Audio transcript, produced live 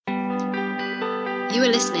You are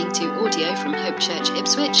listening to audio from Hope Church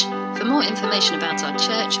Ipswich. For more information about our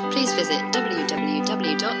church, please visit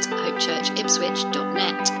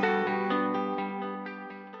www.hopechurchipswich.net.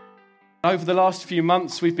 Over the last few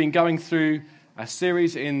months, we've been going through a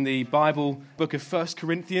series in the Bible, book of 1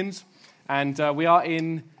 Corinthians, and we are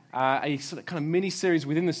in a sort of kind of mini-series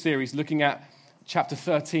within the series looking at chapter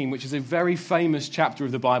 13, which is a very famous chapter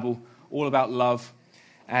of the Bible, all about love,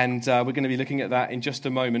 and we're going to be looking at that in just a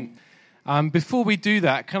moment. Before we do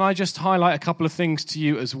that, can I just highlight a couple of things to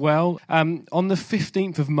you as well? On the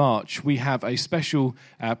 15th of March, we have a special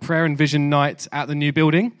prayer and vision night at the new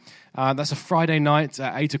building. That's a Friday night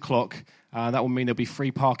at 8 o'clock. That will mean there'll be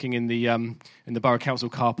free parking in the Borough Council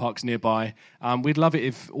car parks nearby. We'd love it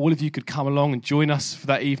if all of you could come along and join us for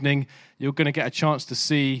that evening. You're going to get a chance to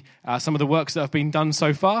see some of the works that have been done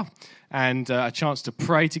so far, and a chance to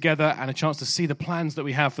pray together, and a chance to see the plans that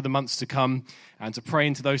we have for the months to come, and to pray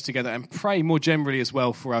into those together, and pray more generally as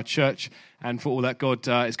well for our church and for all that God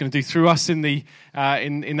is going to do through us in the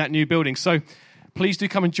in that new building. So please do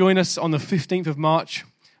come and join us on the 15th of March.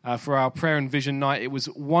 For our prayer and vision night. It was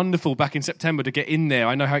wonderful back in September to get in there.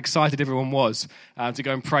 I know how excited everyone was to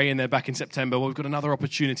go and pray in there back in September. Well, we've got another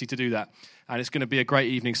opportunity to do that, and it's going to be a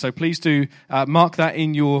great evening. So please do mark that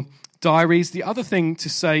in your diaries. The other thing to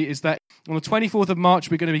say is that on the 24th of March,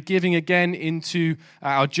 we're going to be giving again into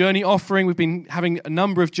our journey offering. We've been having a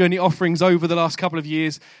number of journey offerings over the last couple of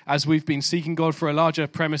years as we've been seeking God for a larger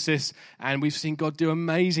premises, and we've seen God do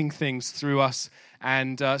amazing things through us.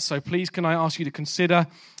 And so please can I ask you to consider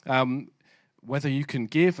whether you can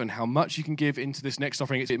give and how much you can give into this next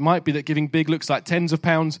offering. It might be that giving big looks like tens of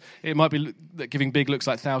pounds. It might be that giving big looks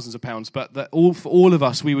like thousands of pounds. But that for all of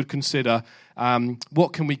us, we would consider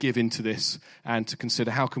what can we give into this, and to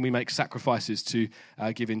consider how can we make sacrifices to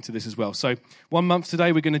give into this as well. So 1 month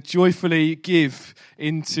today, we're going to joyfully give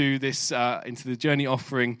into this into the journey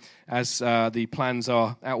offering as the plans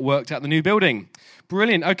are outworked at the new building.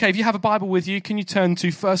 Brilliant. Okay, if you have a Bible with you, can you turn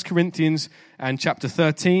to 1 Corinthians and chapter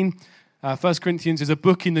 13? 1 Corinthians is a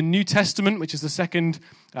book in the New Testament, which is the second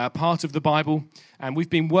part of the Bible, and we've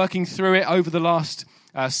been working through it over the last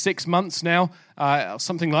 6 months now,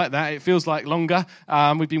 something like that. It feels like longer.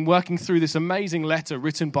 We've been working through this amazing letter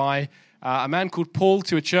written by a man called Paul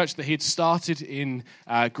to a church that he had started in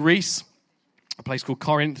Greece, a place called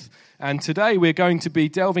Corinth, and today we're going to be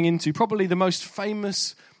delving into probably the most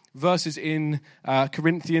famous verses in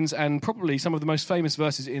Corinthians, and probably some of the most famous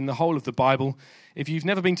verses in the whole of the Bible. If you've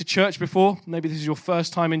never been to church before, maybe this is your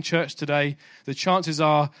first time in church today, the chances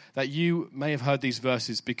are that you may have heard these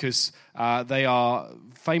verses, because they are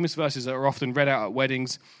famous verses that are often read out at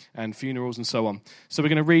weddings and funerals and so on. So we're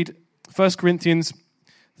going to read 1 Corinthians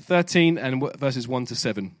 13 and verses 1 to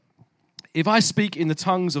 7. If I speak in the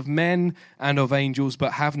tongues of men and of angels,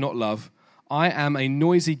 but have not love, I am a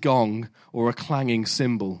noisy gong or a clanging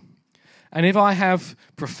cymbal. And if I have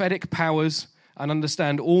prophetic powers and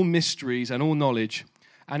understand all mysteries and all knowledge,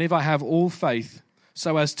 and if I have all faith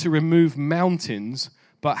so as to remove mountains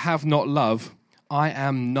but have not love, I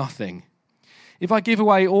am nothing. If I give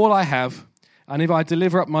away all I have, and if I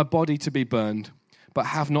deliver up my body to be burned but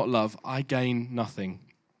have not love, I gain nothing.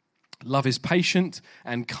 Love is patient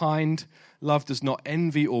and kind. Love does not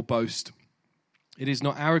envy or boast. It is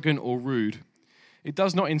not arrogant or rude. It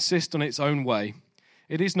does not insist on its own way.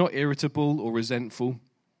 It is not irritable or resentful.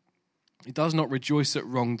 It does not rejoice at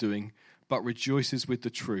wrongdoing, but rejoices with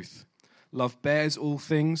the truth. Love bears all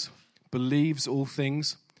things, believes all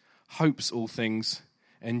things, hopes all things,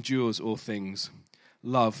 endures all things.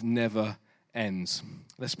 Love never ends.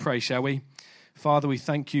 Let's pray, shall we? Father, we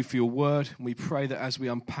thank you for your word. We pray that as we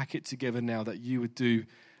unpack it together now, that you would do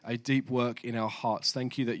a deep work in our hearts.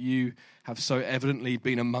 Thank you that you have so evidently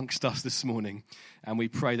been amongst us this morning, and we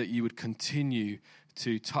pray that you would continue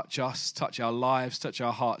to touch us, touch our lives, touch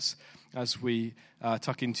our hearts as we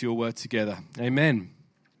tuck into your word together. Amen.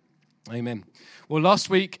 Amen. Well, last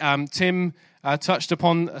week, Tim touched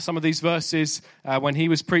upon some of these verses when he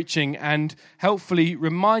was preaching, and helpfully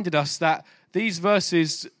reminded us that these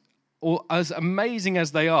verses, or as amazing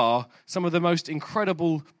as they are, some of the most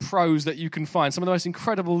incredible prose that you can find, some of the most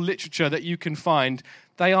incredible literature that you can find,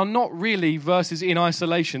 they are not really verses in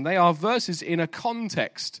isolation. They are verses in a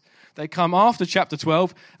context. They come after chapter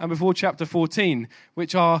 12 and before chapter 14,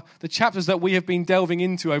 which are the chapters that we have been delving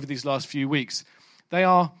into over these last few weeks. They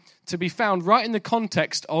are to be found right in the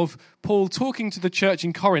context of Paul talking to the church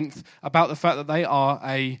in Corinth about the fact that they are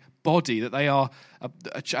a body, that they are,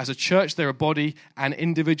 as a church, they're a body, and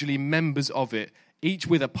individually members of it. each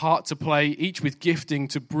with a part to play, each with gifting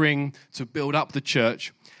to bring to build up the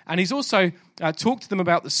church. And he's also talked to them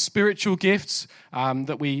about the spiritual gifts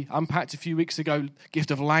that we unpacked a few weeks ago,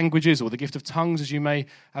 gift of languages or the gift of tongues, as you may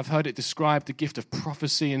have heard it described, the gift of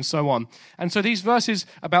prophecy and so on. And so these verses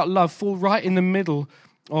about love fall right in the middle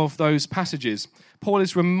of those passages. Paul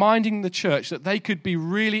is reminding the church that they could be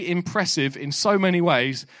really impressive in so many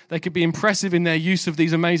ways. They could be impressive in their use of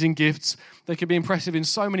these amazing gifts. They could be impressive in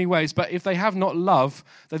so many ways. But if they have not love,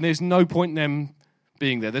 then there's no point in them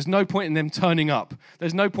being there. There's no point in them turning up.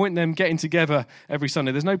 There's no point in them getting together every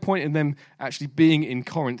Sunday. There's no point in them actually being in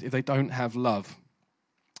Corinth if they don't have love.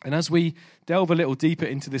 And as we delve a little deeper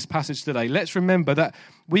into this passage today, let's remember that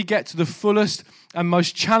we get to the fullest and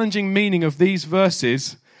most challenging meaning of these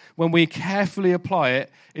verses when we carefully apply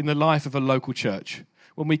it in the life of a local church.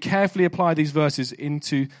 When we carefully apply these verses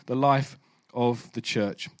into the life of the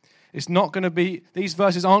church. It's not going to be, these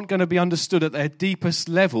verses aren't going to be understood at their deepest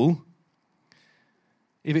level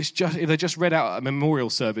if they're just read out at a memorial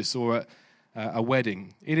service or at a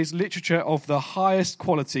wedding. It is literature of the highest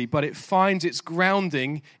quality, but it finds its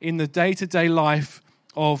grounding in the day-to-day life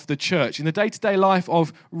of the church, in the day-to-day life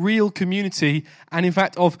of real community, and in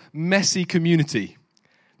fact of messy community.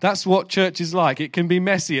 That's what church is like. It can be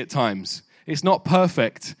messy at times. It's not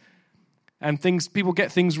perfect, and people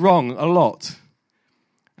get things wrong a lot.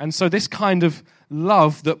 And so this kind of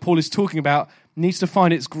love that Paul is talking about needs to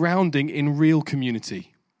find its grounding in real community.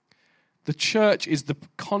 The church is the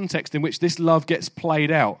context in which this love gets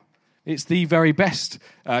played out. It's the very best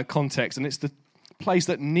context, and it's the place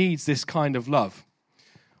that needs this kind of love.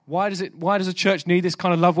 Why does a church need this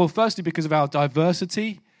kind of love? Well, firstly, because of our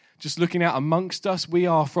diversity. Just looking out amongst us, we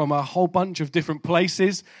are from a whole bunch of different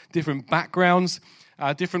places, different backgrounds,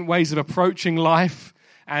 different ways of approaching life.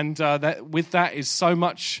 And with that is so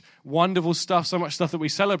much wonderful stuff, so much stuff that we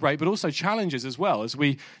celebrate, but also challenges as well as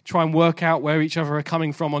we try and work out where each other are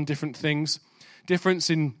coming from on different things.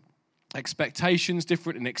 Difference in expectations,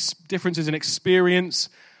 differences in experience,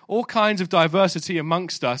 all kinds of diversity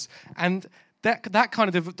amongst us. And that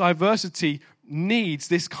kind of diversity needs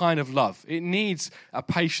this kind of love. It needs a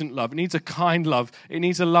patient love. It needs a kind love. It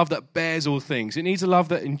needs a love that bears all things. It needs a love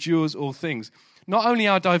that endures all things. Not only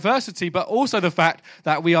our diversity, but also the fact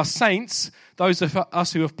that we are saints, those of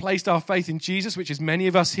us who have placed our faith in Jesus, which is many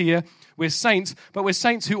of us here, we're saints, but we're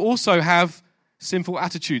saints who also have sinful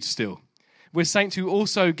attitudes still. We're saints who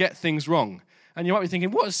also get things wrong. And you might be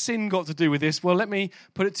thinking, what has sin got to do with this? Well, let me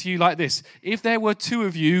put it to you like this. If there were two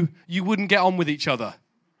of you, you wouldn't get on with each other.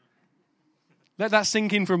 Let that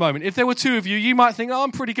sink in for a moment. If there were two of you, you might think, I'm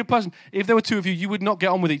a pretty good person. If there were two of you, you would not get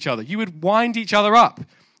on with each other. You would wind each other up.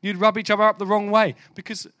 You'd rub each other up the wrong way.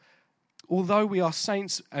 Because although we are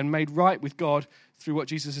saints and made right with God through what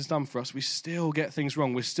Jesus has done for us, we still get things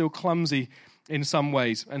wrong. We're still clumsy in some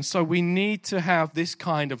ways. And so we need to have this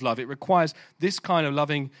kind of love. It requires this kind of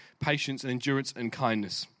loving patience and endurance and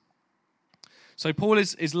kindness. So Paul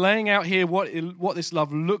is laying out here what this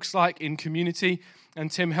love looks like in community. And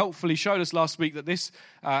Tim helpfully showed us last week that this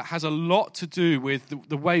has a lot to do with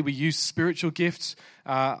the way we use spiritual gifts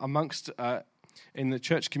in the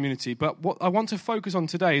church community. But what I want to focus on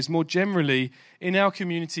today is more generally in our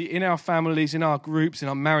community, in our families, in our groups, in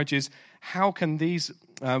our marriages, how can these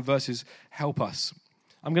verses help us?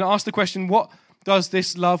 I'm going to ask the question, what does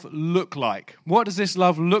this love look like? What does this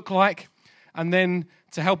love look like? And then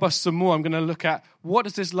to help us some more, I'm going to look at what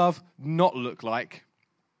does this love not look like?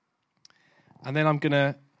 And then I'm going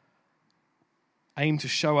to aim to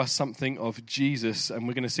show us something of Jesus, and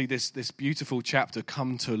we're going to see this beautiful chapter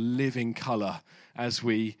come to living color as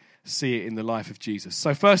we see it in the life of Jesus.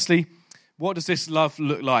 So firstly, what does this love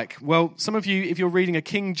look like? Well, some of you, if you're reading a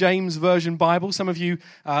King James Version Bible, some of you,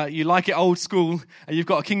 you like it old school, and you've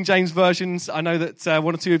got a King James version. I know that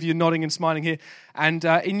one or two of you are nodding and smiling here. And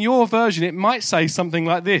in your version, it might say something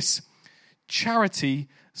like this: charity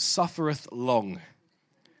suffereth long.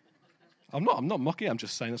 I'm not mocking, I'm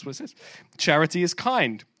just saying that's what it says. Charity is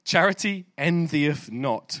kind. Charity envieth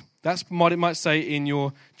not. That's what it might say in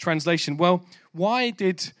your translation. Well, why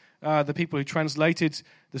did the people who translated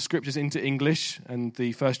the scriptures into English, and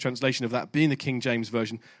the first translation of that being the King James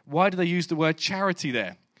Version, why do they use the word charity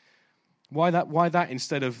there? Why that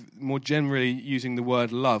instead of more generally using the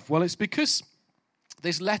word love? Well, it's because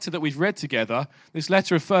this letter that we've read together, this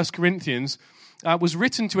letter of 1 Corinthians, was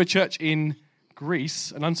written to a church in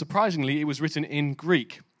Greece, and unsurprisingly, it was written in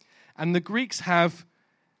Greek. And the Greeks have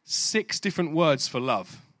 6 different words for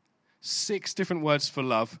love. 6 different words for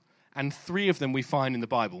love, and 3 of them we find in the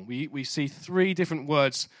Bible. We see 3 different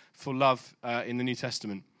words for love in the New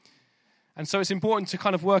Testament. And so it's important to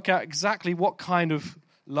kind of work out exactly what kind of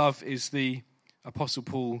love is the Apostle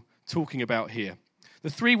Paul talking about here? The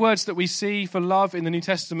three words that we see for love in the New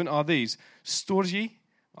Testament are these: storge,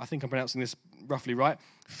 I think I'm pronouncing this roughly right,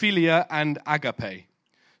 philia, and agape.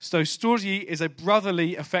 So storge is a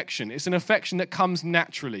brotherly affection. It's an affection that comes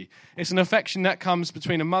naturally. It's an affection that comes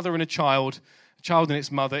between a mother and a child and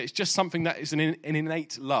its mother. It's just something that is an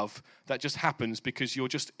innate love that just happens because you're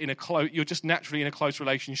just naturally in a close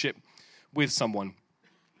relationship with someone.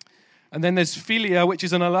 And then there's philia, which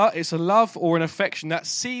is it's a love or an affection that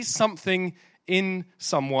sees something in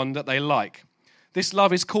someone that they like. This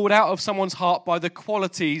love is called out of someone's heart by the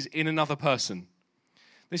qualities in another person.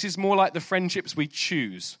 This is more like the friendships we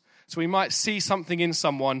choose. So we might see something in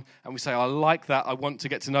someone and we say, I like that, I want to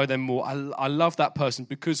get to know them more. I love that person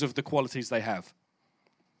because of the qualities they have.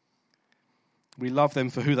 We love them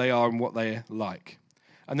for who they are and what they're like.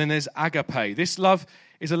 And then there's agape. This love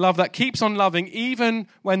is a love that keeps on loving even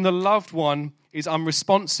when the loved one is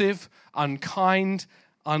unresponsive, unkind,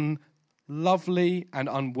 unlovely, and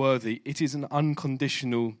unworthy. It is an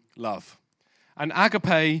unconditional love. And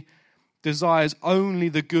agape desires only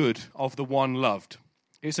the good of the one loved.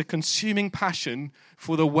 It's a consuming passion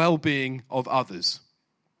for the well-being of others.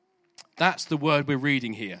 That's the word we're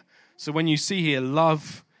reading here. So when you see here,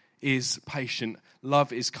 love is patient,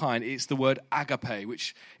 love is kind, it's the word agape,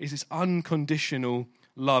 which is this unconditional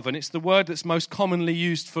love. And it's the word that's most commonly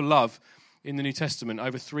used for love in the New Testament,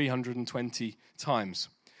 over 320 times.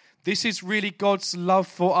 This is really God's love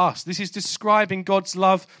for us. This is describing God's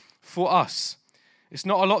love for us. It's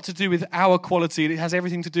not a lot to do with our quality. It has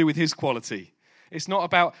everything to do with his quality. It's not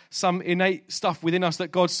about some innate stuff within us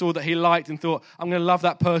that God saw that he liked and thought, I'm going to love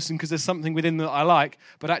that person because there's something within that I like.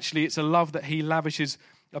 But actually, it's a love that he lavishes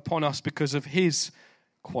upon us because of his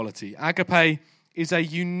quality. Agape is a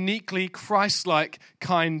uniquely Christ-like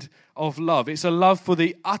kind of love. It's a love for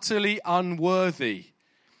the utterly unworthy.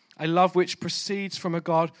 A love which proceeds from a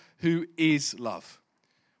God who is love.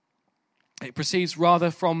 It proceeds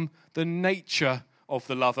rather from the nature of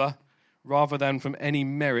the lover rather than from any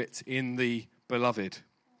merit in the beloved.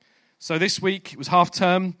 So this week it was half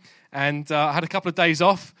term and I had a couple of days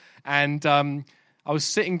off and I was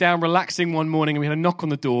sitting down relaxing one morning and we had a knock on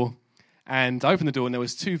the door and I opened the door and there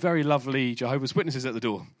was two very lovely Jehovah's Witnesses at the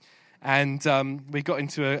door. And we got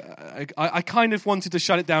into I kind of wanted to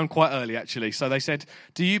shut it down quite early, actually. So they said,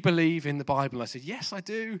 do you believe in the Bible? I said, yes, I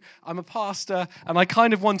do. I'm a pastor. And I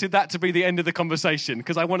kind of wanted that to be the end of the conversation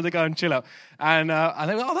because I wanted to go and chill out. And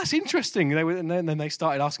they were, oh, that's interesting. And then they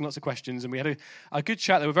started asking lots of questions. And we had a good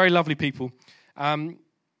chat. They were very lovely people. And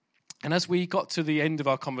as we got to the end of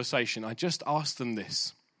our conversation, I just asked them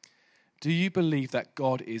this. Do you believe that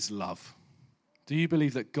God is love? Do you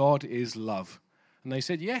believe that God is love? And they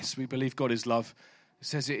said, yes, we believe God is love. It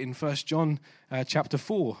says it in 1 John chapter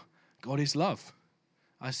 4. God is love.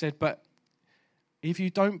 I said, but if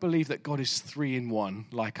you don't believe that God is three in one,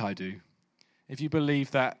 like I do, if you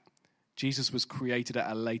believe that Jesus was created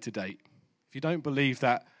at a later date, if you don't believe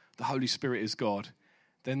that the Holy Spirit is God,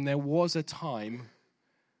 then there was a time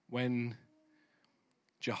when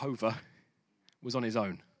Jehovah was on his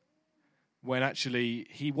own, when actually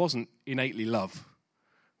he wasn't innately love,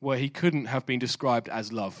 where he couldn't have been described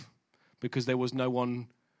as love because there was no one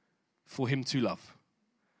for him to love.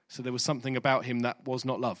 So there was something about him that was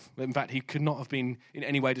not love. In fact, he could not have been in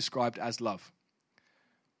any way described as love.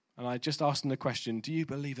 And I just asked them the question, do you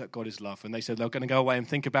believe that God is love? And they said they're going to go away and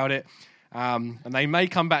think about it. And they may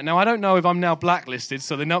come back. Now, I don't know if I'm now blacklisted,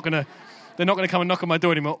 so they're not going to come and knock on my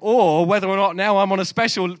door anymore, or whether or not now I'm on a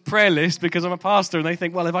special prayer list because I'm a pastor and they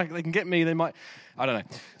think, well, if they can get me, they might, I don't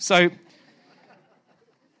know. So,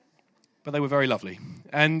 but they were very lovely.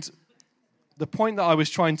 And the point that I was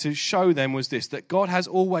trying to show them was this, that God has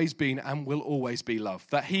always been and will always be love.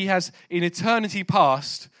 That he has, in eternity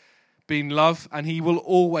past, been love and he will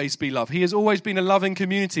always be love. He has always been a loving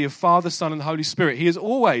community of Father, Son, and Holy Spirit. He has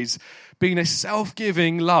always been a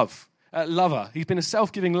self-giving lover. He's been a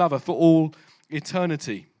self-giving lover for all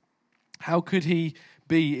eternity. How could he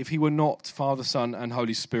be if he were not Father, Son, and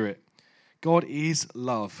Holy Spirit? God is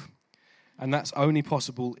love. And that's only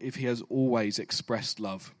possible if he has always expressed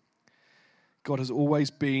love. God has always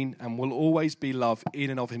been and will always be love in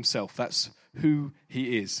and of himself. That's who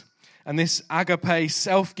he is. And this agape,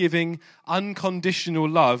 self-giving, unconditional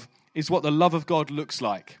love is what the love of God looks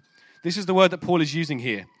like. This is the word that Paul is using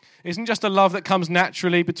here. It isn't just a love that comes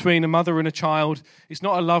naturally between a mother and a child. It's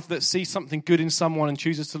not a love that sees something good in someone and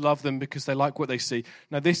chooses to love them because they like what they see.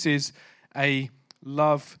 No, this is a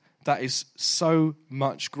love that is so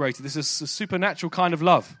much greater. This is a supernatural kind of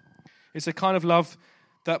love. It's a kind of love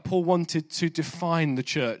that Paul wanted to define the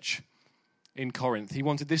church in Corinth. He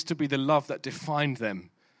wanted this to be the love that defined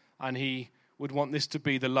them. And he would want this to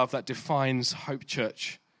be the love that defines Hope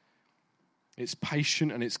Church. It's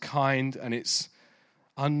patient and it's kind and it's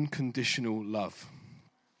unconditional love.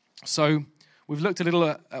 So we've looked a little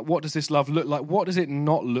at what does this love look like? What does it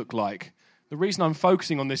not look like? The reason I'm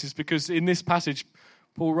focusing on this is because in this passage,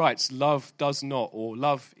 Paul writes, love does not, or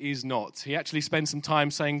love is not. He actually spends some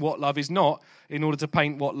time saying what love is not in order to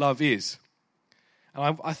paint what love is.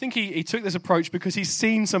 And I think he took this approach because he's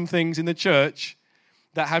seen some things in the church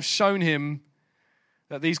that have shown him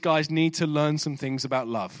that these guys need to learn some things about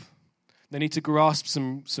love. They need to grasp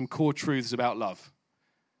some core truths about love.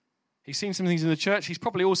 He's seen some things in the church. He's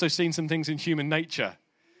probably also seen some things in human nature.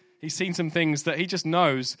 He's seen some things that he just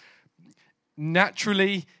knows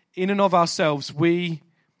naturally, in and of ourselves, we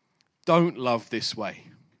don't love this way.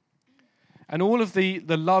 And all of the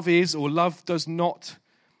love is or love does not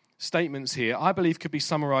statements here, I believe, could be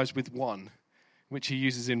summarized with one, which he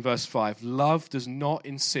uses in verse 5. Love does not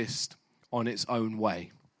insist on its own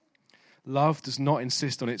way. Love does not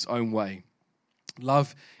insist on its own way.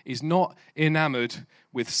 Love is not enamored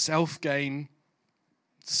with self-gain,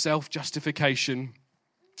 self-justification,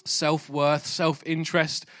 self-worth,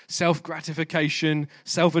 self-interest, self-gratification,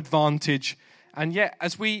 self-advantage. And yet,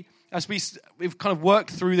 as we've kind of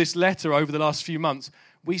worked through this letter over the last few months,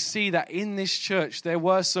 we see that in this church there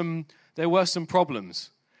were some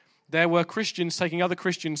problems. There were Christians taking other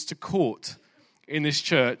Christians to court in this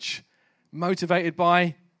church, motivated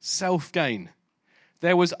by self-gain.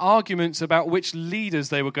 There was arguments about which leaders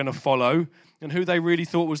they were going to follow and who they really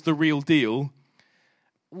thought was the real deal.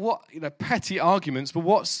 Petty arguments, but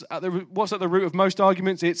what's at the root of most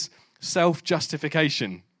arguments? It's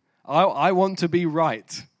self-justification. I want to be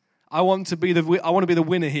right. I want to be the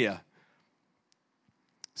winner here.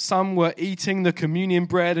 Some were eating the communion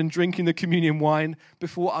bread and drinking the communion wine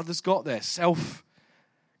before others got there.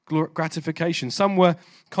 Self-gratification. Some were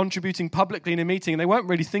contributing publicly in a meeting, and they weren't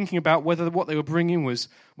really thinking about whether what they were bringing was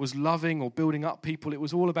loving or building up people. It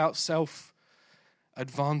was all about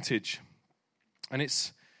self-advantage. And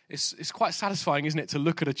it's quite satisfying, isn't it, to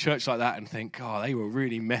look at a church like that and think, oh, they were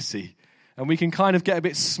really messy. And we can kind of get a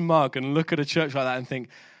bit smug and look at a church like that and think,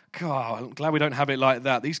 God, I'm glad we don't have it like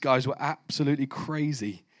that. These guys were absolutely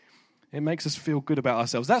crazy. It makes us feel good about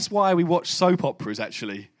ourselves. That's why we watch soap operas,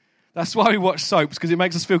 actually. That's why we watch soaps, because it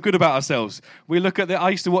makes us feel good about ourselves. We look at I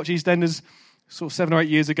used to watch EastEnders sort of 7 or 8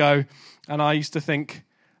 years ago, and I used to think,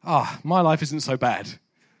 my life isn't so bad.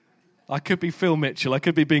 I could be Phil Mitchell. I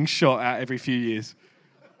could be being shot at every few years.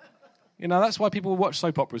 That's why people watch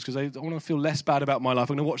soap operas, because they want to feel less bad about my life.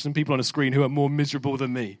 I'm going to watch some people on a screen who are more miserable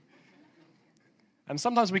than me. And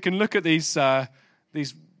sometimes we can look at these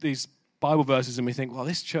Bible verses and we think, well,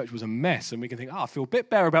 this church was a mess. And we can think, I feel a bit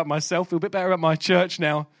better about myself, feel a bit better about my church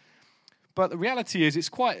now. But the reality is it's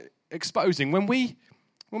quite exposing. When we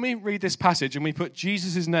read this passage and we put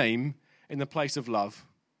Jesus' name in the place of love,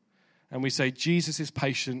 and we say Jesus is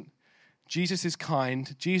patient, Jesus is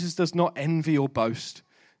kind, Jesus does not envy or boast,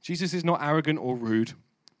 Jesus is not arrogant or rude,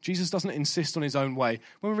 Jesus doesn't insist on his own way.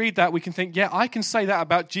 When we read that, we can think, yeah, I can say that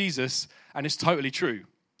about Jesus, and it's totally true.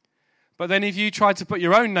 But then if you try to put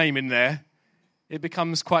your own name in there, it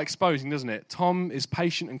becomes quite exposing, doesn't it? Tom is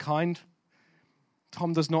patient and kind.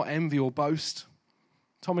 Tom does not envy or boast.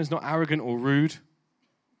 Tom is not arrogant or rude.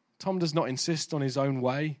 Tom does not insist on his own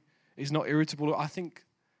way. He's not irritable. I think,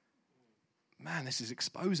 man, this is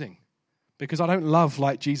exposing, because I don't love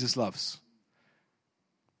like Jesus loves.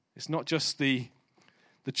 It's not just the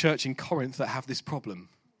church in Corinth that have this problem.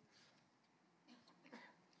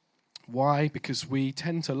 Why? Because we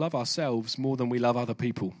tend to love ourselves more than we love other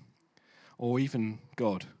people, or even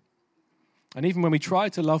God. And even when we try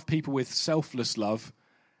to love people with selfless love,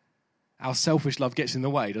 our selfish love gets in the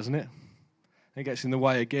way, doesn't it? It gets in the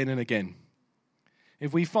way again and again.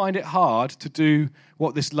 If we find it hard to do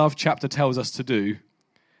what this love chapter tells us to do,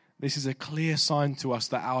 this is a clear sign to us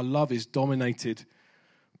that our love is dominated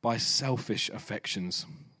by selfish affections.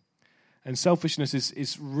 And selfishness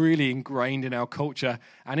is really ingrained in our culture.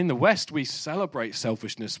 And in the West, we celebrate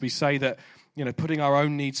selfishness. We say that, putting our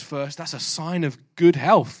own needs first, that's a sign of good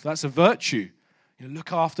health. That's a virtue.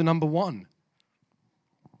 Look after number one.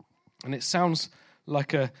 And it sounds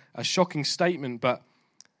like a shocking statement, but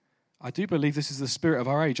I do believe this is the spirit of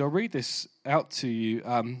our age. I'll read this out to you.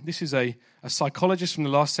 This is a psychologist from the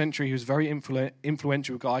last century who's very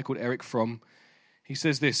influential, a guy called Erich Fromm. He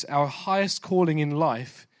says this: our highest calling in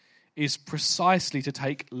life is precisely to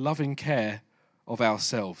take loving care of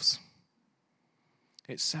ourselves.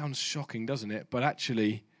 It sounds shocking, doesn't it? But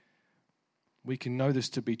actually, we can know this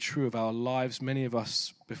to be true of our lives, many of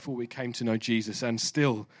us before we came to know Jesus, and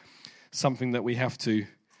still something that we have to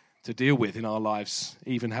to deal with in our lives,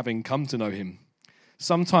 even having come to know him.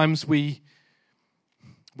 Sometimes we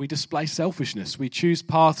display selfishness. We choose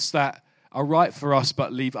paths that are right for us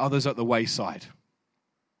but leave others at the wayside.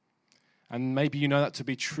 And maybe you know that to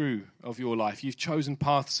be true of your life. You've chosen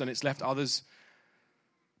paths and it's left others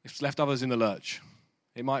in the lurch.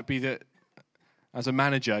 It might be that as a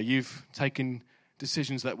manager, you've taken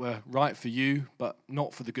decisions that were right for you but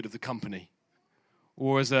not for the good of the company.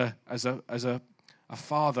 Or as a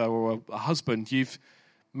father or a husband, you've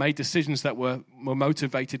made decisions that were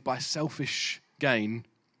motivated by selfish gain,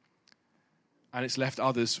 and it's left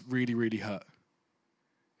others really, really hurt.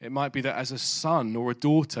 It might be that as a son or a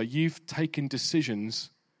daughter, you've taken decisions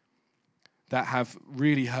that have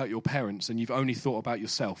really hurt your parents and you've only thought about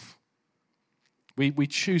yourself. We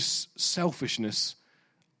choose selfishness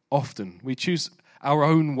often. We choose our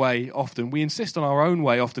own way often. We insist on our own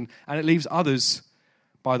way often, and it leaves others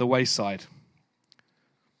by the wayside.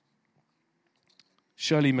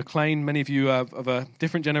 Shirley MacLaine, many of you of a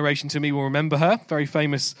different generation to me will remember her, very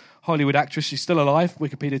famous Hollywood actress. She's still alive,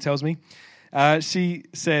 Wikipedia tells me. She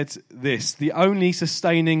said this: the only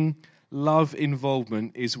sustaining love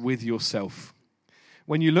involvement is with yourself.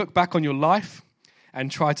 When you look back on your life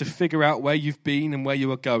and try to figure out where you've been and where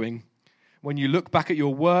you are going, when you look back at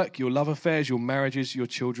your work, your love affairs, your marriages, your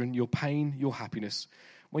children, your pain, your happiness,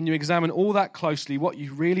 when you examine all that closely, what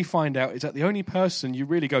you really find out is that the only person you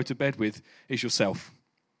really go to bed with is yourself.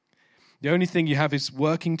 The only thing you have is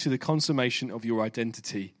working to the consummation of your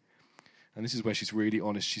identity. And this is where she's really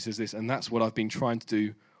honest. She says this: and that's what I've been trying to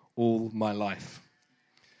do all my life.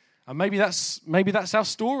 And maybe that's our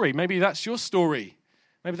story. Maybe that's your story.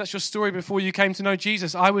 Maybe that's your story before you came to know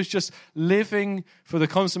Jesus. I was just living for the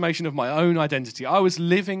consummation of my own identity. I was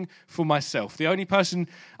living for myself. The only person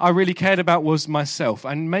I really cared about was myself.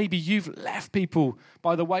 And maybe you've left people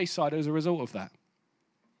by the wayside as a result of that.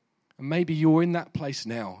 And maybe you're in that place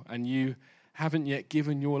now and you haven't yet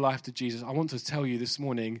given your life to Jesus. I want to tell you this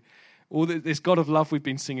morning, all this God of love we've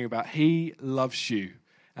been singing about, he loves you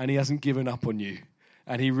and he hasn't given up on you.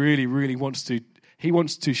 And he really, really wants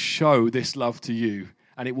to show this love to you,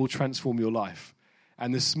 and it will transform your life.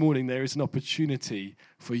 And this morning there is an opportunity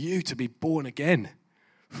for you to be born again,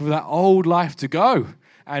 for that old life to go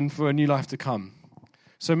and for a new life to come.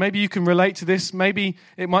 So maybe you can relate to this. Maybe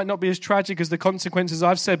it might not be as tragic as the consequences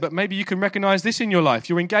I've said, but maybe you can recognize this in your life.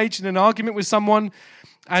 You're engaged in an argument with someone,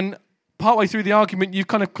 and partway through the argument you've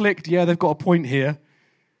kind of clicked, yeah, they've got a point here.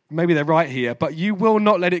 Maybe they're right here, but you will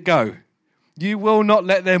not let it go. You will not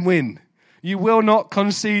let them win. You will not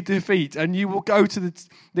concede defeat, and you will go to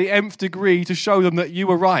the nth degree to show them that you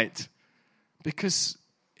were right, because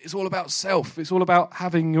it's all about self. It's all about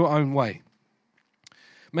having your own way.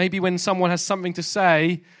 Maybe when someone has something to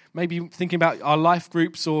say, maybe thinking about our life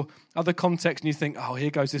groups or other contexts, and you think, oh, here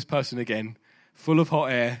goes this person again, full of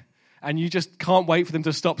hot air, and you just can't wait for them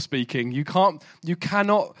to stop speaking. You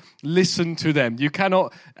cannot listen to them. You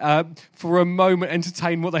cannot, for a moment,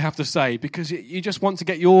 entertain what they have to say, because you just want to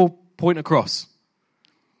get your point across.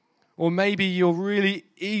 Or maybe you're really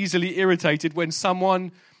easily irritated when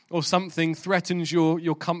someone or something threatens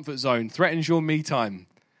your comfort zone, threatens your me time,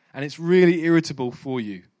 and it's really irritable for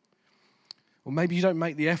you. Or maybe you don't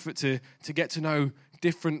make the effort to get to know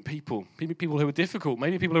different people, people who are difficult,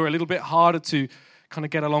 maybe people who are a little bit harder to kind of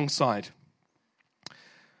get alongside.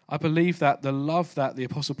 I believe that the love that the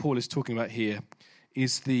Apostle Paul is talking about here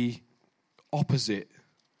is the opposite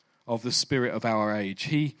of the spirit of our age.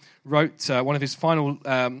 He wrote one of his final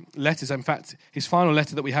letters, in fact, his final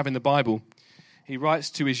letter that we have in the Bible. He writes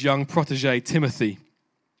to his young protege, Timothy,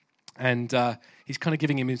 and he's kind of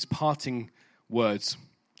giving him his parting words.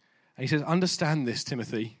 And he says, understand this,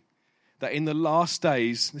 Timothy, that in the last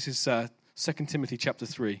days, this is 2 Timothy chapter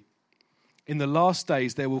 3, in the last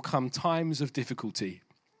days there will come times of difficulty.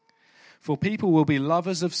 For people will be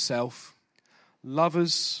lovers of self,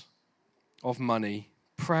 lovers of money,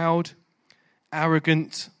 proud,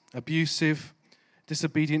 arrogant, abusive,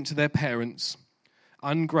 disobedient to their parents,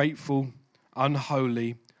 ungrateful,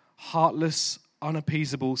 unholy, heartless,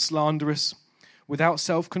 unappeasable, slanderous, without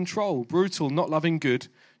self-control, brutal, not loving good,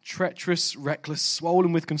 treacherous, reckless,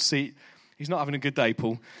 swollen with conceit. He's not having a good day,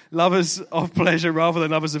 Paul. Lovers of pleasure rather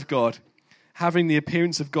than lovers of God, having the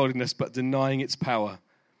appearance of godliness but denying its power.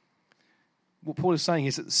 What Paul is saying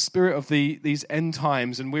is that the spirit of these end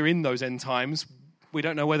times, and we're in those end times, we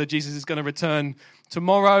don't know whether Jesus is going to return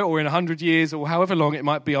tomorrow or in 100 years or however long it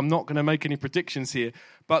might be. I'm not going to make any predictions here.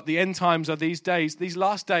 But the end times are these days. These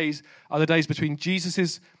last days are the days between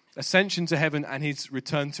Jesus' ascension to heaven and his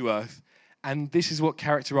return to earth. And this is what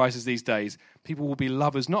characterizes these days. People will be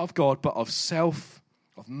lovers not of God but of self,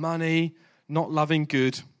 of money, not loving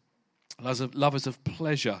good. lovers of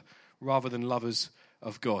pleasure rather than lovers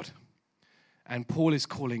of God. And Paul is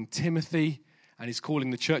calling Timothy, and he's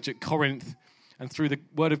calling the church at Corinth, and through the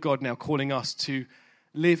word of God now calling us to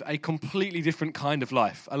live a completely different kind of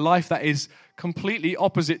life, a life that is completely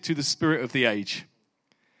opposite to the spirit of the age.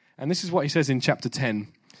 And this is what he says in chapter 10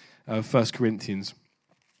 of 1 Corinthians.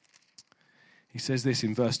 He says this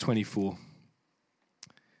in verse 24.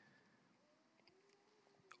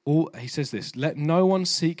 He says this, "Let no one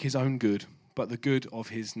seek his own good, but the good of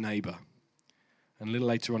his neighbor." And a little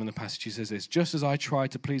later on in the passage he says this, "Just as I try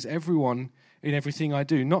to please everyone in everything I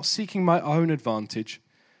do, not seeking my own advantage,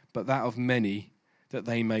 but that of many, that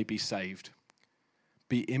they may be saved.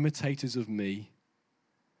 Be imitators of me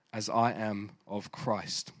as I am of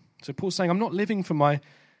Christ." So Paul's saying, I'm not living for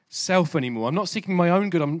myself anymore. I'm not seeking my own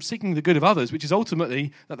good. I'm seeking the good of others, which is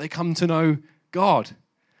ultimately that they come to know God.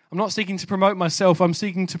 I'm not seeking to promote myself. I'm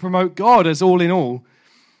seeking to promote God as all in all.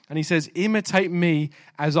 And he says, imitate me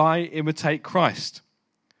as I imitate Christ.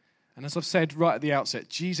 And as I've said right at the outset,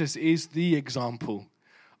 Jesus is the example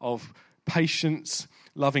of patience,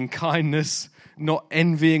 loving kindness, not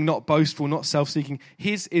envying, not boastful, not self-seeking.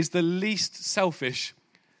 His is the least selfish.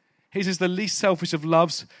 His is the least selfish of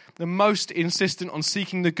loves, the most insistent on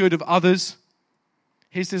seeking the good of others.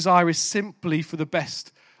 His desire is simply for the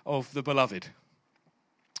best of the beloved.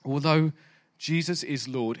 Although Jesus is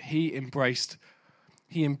Lord, he embraced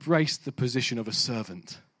the position of a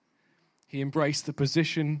servant. He embraced the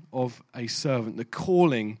position of a servant, the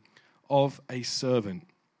calling of a servant.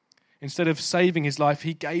 Instead of saving his life,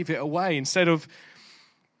 he gave it away. Instead of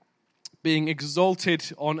being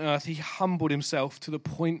exalted on earth, he humbled himself to the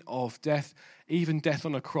point of death, even death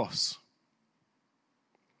on a cross.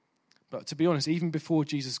 But to be honest, even before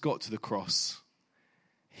Jesus got to the cross,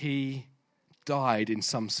 he died in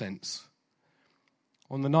some sense.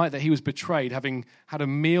 On the night that he was betrayed, having had a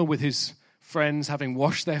meal with his friends, having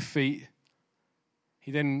washed their feet,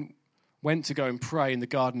 he then went to go and pray in the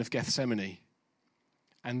Garden of Gethsemane.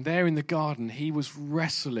 And there in the garden, he was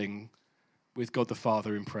wrestling with God the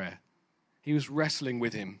Father in prayer. He was wrestling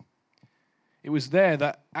with him. It was there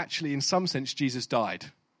that actually, in some sense, Jesus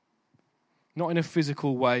died. Not in a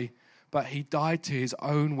physical way, but he died to his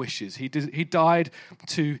own wishes. He died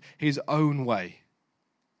to his own way.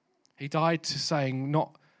 He died to saying,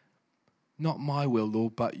 not my will,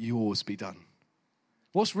 Lord, but yours be done.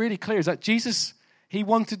 What's really clear is that Jesus, he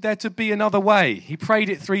wanted there to be another way. He prayed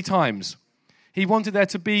it 3 times. He wanted there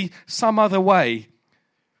to be some other way.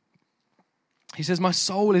 He says, my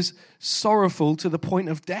soul is sorrowful to the point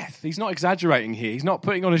of death. He's not exaggerating here. He's not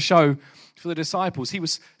putting on a show for the disciples. He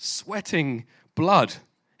was sweating blood.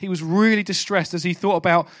 He was really distressed as he thought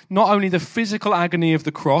about not only the physical agony of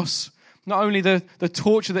the cross, not only the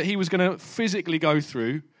torture that he was going to physically go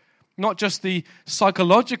through, not just the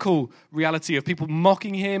psychological reality of people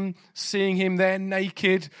mocking him, seeing him there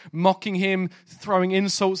naked, mocking him, throwing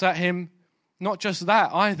insults at him. Not just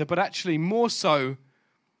that either, but actually more so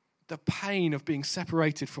the pain of being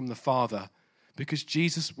separated from the Father, because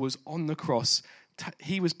Jesus was on the cross.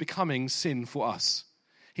 He was becoming sin for us.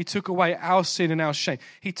 He took away our sin and our shame.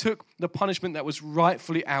 He took the punishment that was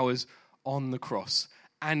rightfully ours on the cross.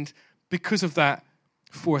 And because of that,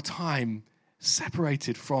 for a time,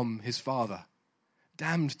 separated from his Father,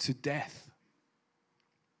 damned to death.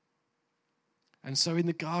 And so in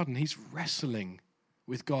the garden, he's wrestling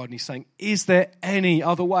with God and he's saying, is there any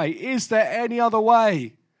other way? Is there any other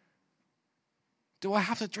way? Do I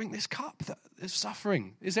have to drink this cup that is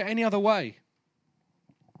suffering? Is there any other way?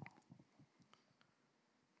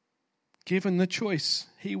 Given the choice,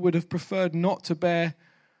 he would have preferred not to bear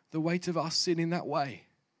the weight of our sin in that way.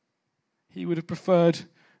 He would have preferred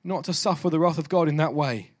not to suffer the wrath of God in that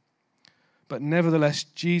way. But nevertheless,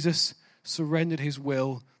 Jesus surrendered his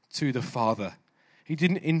will to the Father. He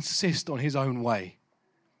didn't insist on his own way,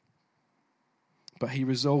 but he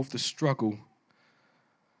resolved the struggle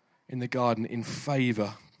in the garden in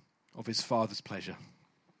favor of his Father's pleasure,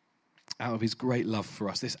 out of his great love for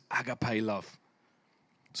us, this agape love.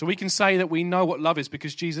 So we can say that we know what love is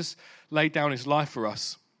because Jesus laid down his life for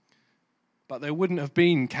us. But there wouldn't have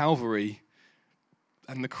been Calvary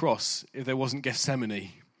and the cross if there wasn't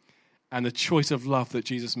Gethsemane and the choice of love that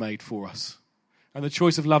Jesus made for us. And the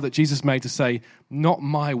choice of love that Jesus made to say, not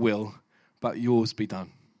my will, but yours be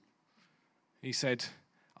done. He said,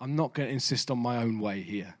 I'm not going to insist on my own way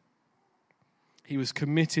here. He was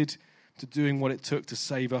committed to doing what it took to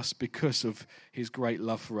save us because of his great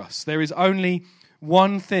love for us. There is only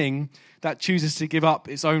one thing that chooses to give up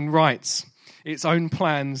its own rights, its own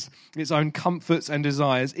plans, its own comforts and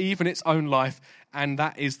desires, even its own life, and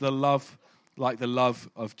that is the love like the love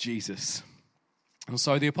of Jesus. And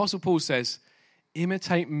so the Apostle Paul says,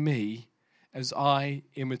 imitate me as I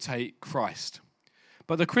imitate Christ.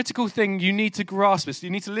 But the critical thing you need to grasp is, you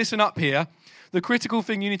need to listen up here. The critical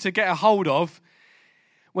thing you need to get a hold of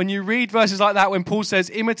when you read verses like that, when Paul says,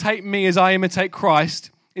 imitate me as I imitate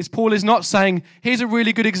Christ, is Paul is not saying, here's a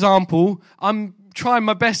really good example. I'm trying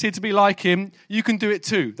my best here to be like him. You can do it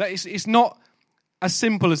too. It's not as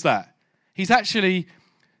simple as that. He's actually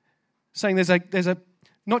saying there's a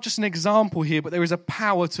not just an example here, but there is a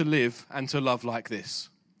power to live and to love like this.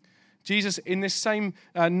 Jesus, in this same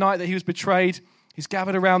night that he was betrayed, he's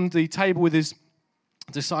gathered around the table with his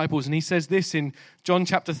disciples, and he says this in John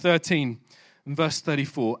chapter 13, and verse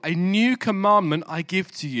 34, a new commandment I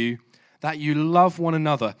give to you, that you love one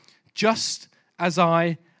another. Just as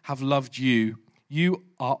I have loved you, you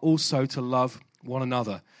are also to love one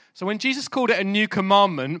another. So when Jesus called it a new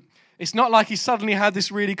commandment, it's not like he suddenly had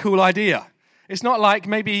this really cool idea. It's not like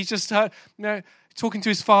maybe he's just talking to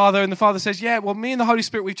his Father, and the Father says, yeah, well, me and the Holy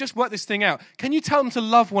Spirit, we've just worked this thing out. Can you tell them to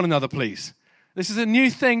love one another, please? This is a new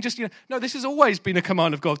thing. No, this has always been a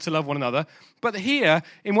command of God to love one another. But here,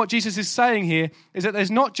 in what Jesus is saying here, is that there's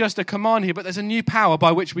not just a command here, but there's a new power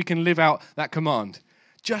by which we can live out that command.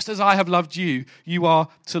 Just as I have loved you, you are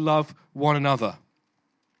to love one another.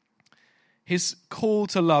 His call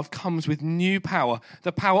to love comes with new power,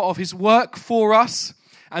 the power of his work for us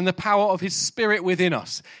and the power of his Spirit within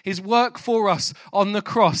us. His work for us on the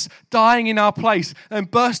cross, dying in our place and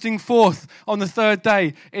bursting forth on the third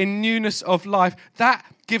day in newness of life. That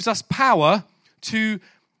gives us power to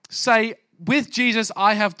say, with Jesus,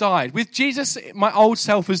 I have died. With Jesus, my old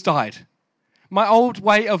self has died. My old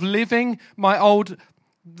way of living,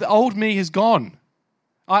 the old me has gone.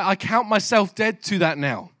 I count myself dead to that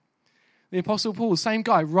now. The Apostle Paul, same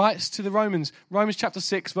guy, writes to the Romans chapter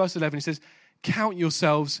 6, verse 11, he says, count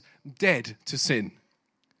yourselves dead to sin.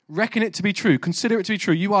 Reckon it to be true. Consider it to be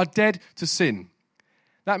true. You are dead to sin.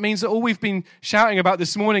 That means that all we've been shouting about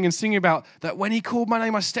this morning and singing about, that when he called my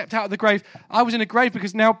name, I stepped out of the grave. I was in a grave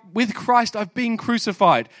because now with Christ, I've been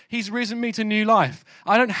crucified. He's risen me to new life.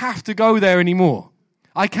 I don't have to go there anymore.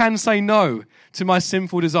 I can say no to my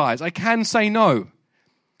sinful desires. I can say no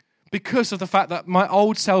because of the fact that my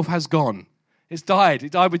old self has gone. It's died.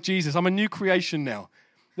 It died with Jesus. I'm a new creation now.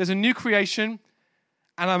 There's a new creation,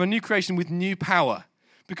 and I'm a new creation with new power.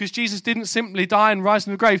 Because Jesus didn't simply die and rise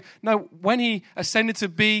from the grave. No, when he ascended to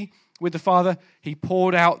be with the Father, he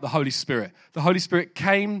poured out the Holy Spirit. The Holy Spirit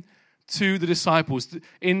came to the disciples.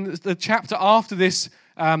 In the chapter after this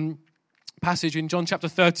passage, in John chapter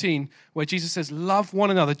 13, where Jesus says, love one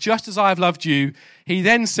another just as I have loved you, he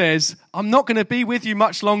then says, I'm not going to be with you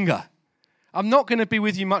much longer. I'm not going to be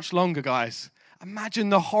with you much longer, guys. Imagine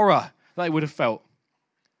the horror they would have felt.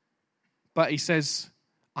 But he says,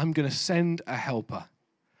 I'm going to send a helper.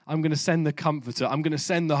 I'm going to send the Comforter. I'm going to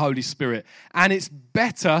send the Holy Spirit. And it's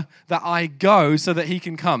better that I go so that he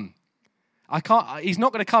can come. He's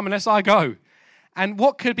not going to come unless I go. And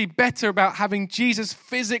what could be better about having Jesus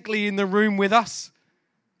physically in the room with us?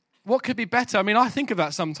 What could be better? I mean, I think of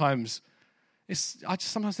that sometimes. I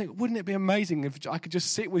just sometimes think, wouldn't it be amazing if I could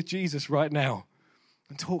just sit with Jesus right now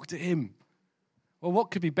and talk to him? Well,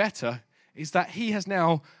 what could be better is that he has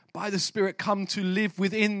now, by the Spirit, come to live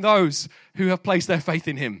within those who have placed their faith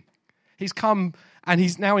in him. He's come and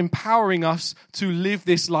he's now empowering us to live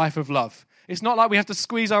this life of love. It's not like we have to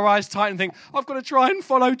squeeze our eyes tight and think, I've got to try and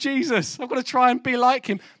follow Jesus. I've got to try and be like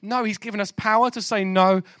him. No, he's given us power to say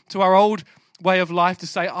no to our old way of life, to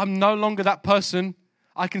say, I'm no longer that person.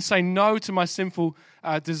 I can say no to my sinful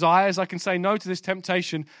desires. I can say no to this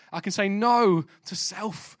temptation. I can say no to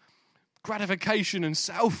self-gratification and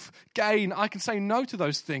self-gain. I can say no to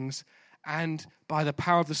those things. And by the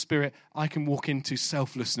power of the Spirit, I can walk into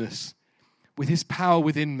selflessness with his power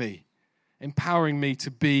within me, empowering me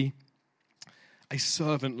to be a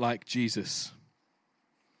servant like Jesus.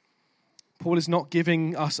 Paul is not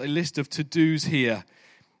giving us a list of to-dos here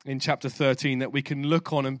in chapter 13 that we can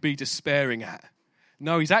look on and be despairing at.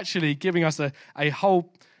 No, he's actually giving us a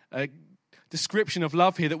whole description of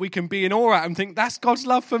love here that we can be in awe at and think, that's God's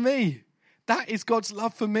love for me. That is God's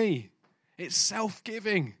love for me. It's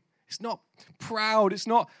self-giving. It's not proud. It's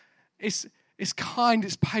kind.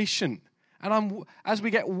 It's patient. And as we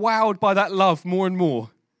get wowed by that love more and more,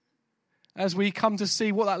 as we come to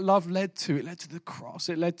see what that love led to, it led to the cross.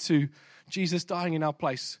 It led to Jesus dying in our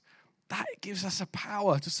place. That gives us a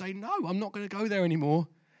power to say, no, I'm not going to go there anymore.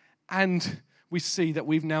 And we see that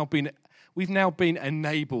we've now been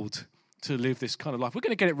enabled to live this kind of life. We're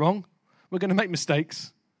going to get it wrong. We're going to make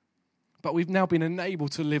mistakes. But we've now been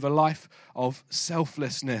enabled to live a life of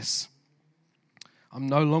selflessness. I'm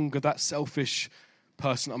no longer that selfish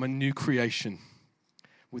person. I'm a new creation.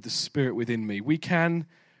 with the Spirit within me. We can,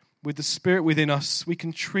 with the Spirit within us, we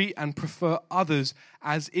can treat and prefer others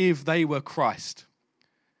as if they were Christ.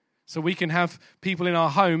 So we can have people in our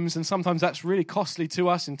homes, and sometimes that's really costly to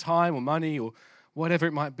us in time or money or whatever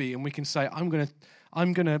it might be, and we can say, I'm going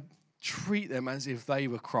to treat them as if they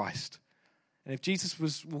were Christ. And if Jesus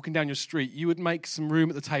was walking down your street, you would make some room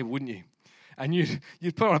at the table, wouldn't you? And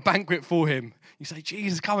you'd put on a banquet for him. You say,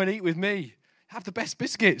 Jesus, come and eat with me. Have the best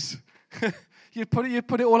biscuits. you put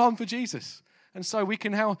it all on for Jesus. And so we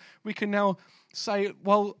can now say,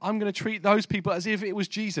 well, I'm going to treat those people as if it was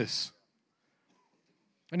Jesus.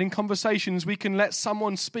 And in conversations, we can let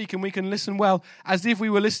someone speak and we can listen well as if we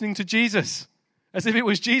were listening to Jesus, as if it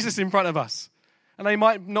was Jesus in front of us. And they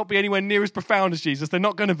might not be anywhere near as profound as Jesus. They're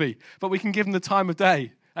not going to be. But we can give them the time of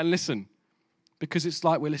day and listen because it's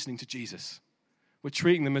like we're listening to Jesus. We're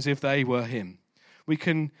treating them as if they were him. We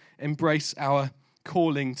can embrace our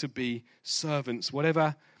calling to be servants,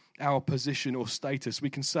 whatever our position or status.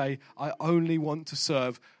 We can say, I only want to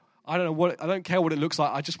serve. I don't care what it looks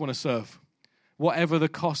like. I just want to serve. Whatever the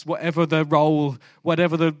cost, whatever the role,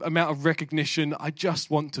 whatever the amount of recognition, I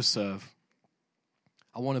just want to serve.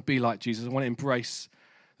 I want to be like Jesus. I want to embrace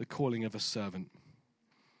the calling of a servant.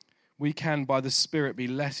 We can, by the Spirit, be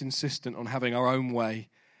less insistent on having our own way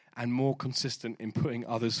and more consistent in putting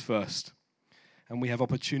others first. And we have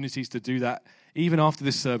opportunities to do that. Even after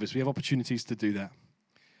this service, we have opportunities to do that.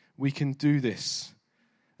 We can do this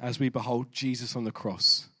as we behold Jesus on the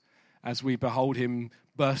cross, as we behold him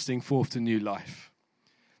bursting forth to new life,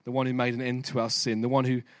 the one who made an end to our sin, the one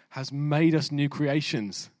who has made us new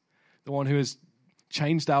creations, the one who has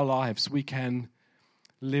changed our lives. We can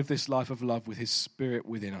live this life of love with his Spirit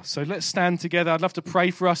within us. So let's stand together. I'd love to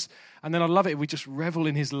pray for us, and then I'd love it if we just revel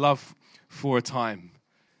in his love for a time.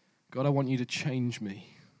 God, I want you to change me.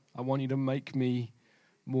 I want you to make me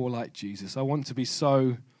more like Jesus. I want to be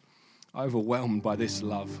so overwhelmed by this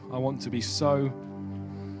love. I want to be so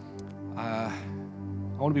I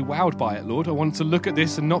want to be wowed by it, Lord. I want to look at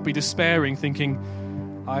this and not be despairing, thinking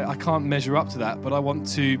I can't measure up to that, but I want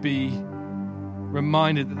to be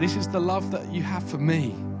reminded that this is the love that you have for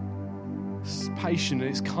me. It's patient,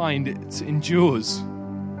 it's kind, it endures.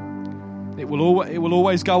 It will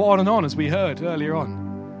always go on and on, as we heard earlier on.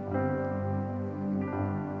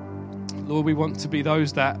 Lord, we want to be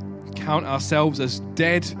those that count ourselves as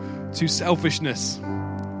dead to selfishness.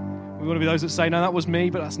 We want to be those that say, no, that was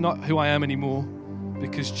me, but that's not who I am anymore,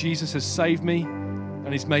 because Jesus has saved me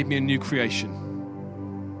and he's made me a new creation.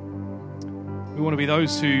 We want to be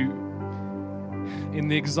those who, in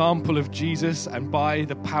the example of Jesus and by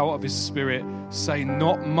the power of his Spirit, say,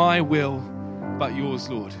 not my will, but yours,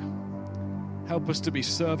 Lord. Help us to be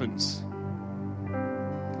servants.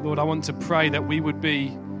 Lord, I want to pray that we would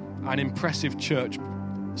be an impressive church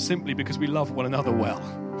simply because we love one another well.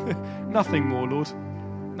 Nothing more, Lord.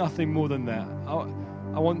 Nothing more than that.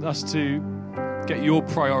 I want us to get your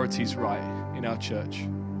priorities right in our church.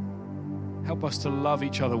 Help us to love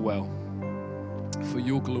each other well. For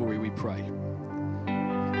your glory, we pray.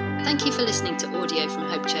 Thank you for listening to audio from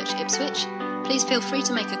Hope Church Ipswich. Please feel free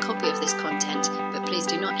to make a copy of this content, but please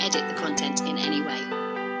do not edit the content in any way.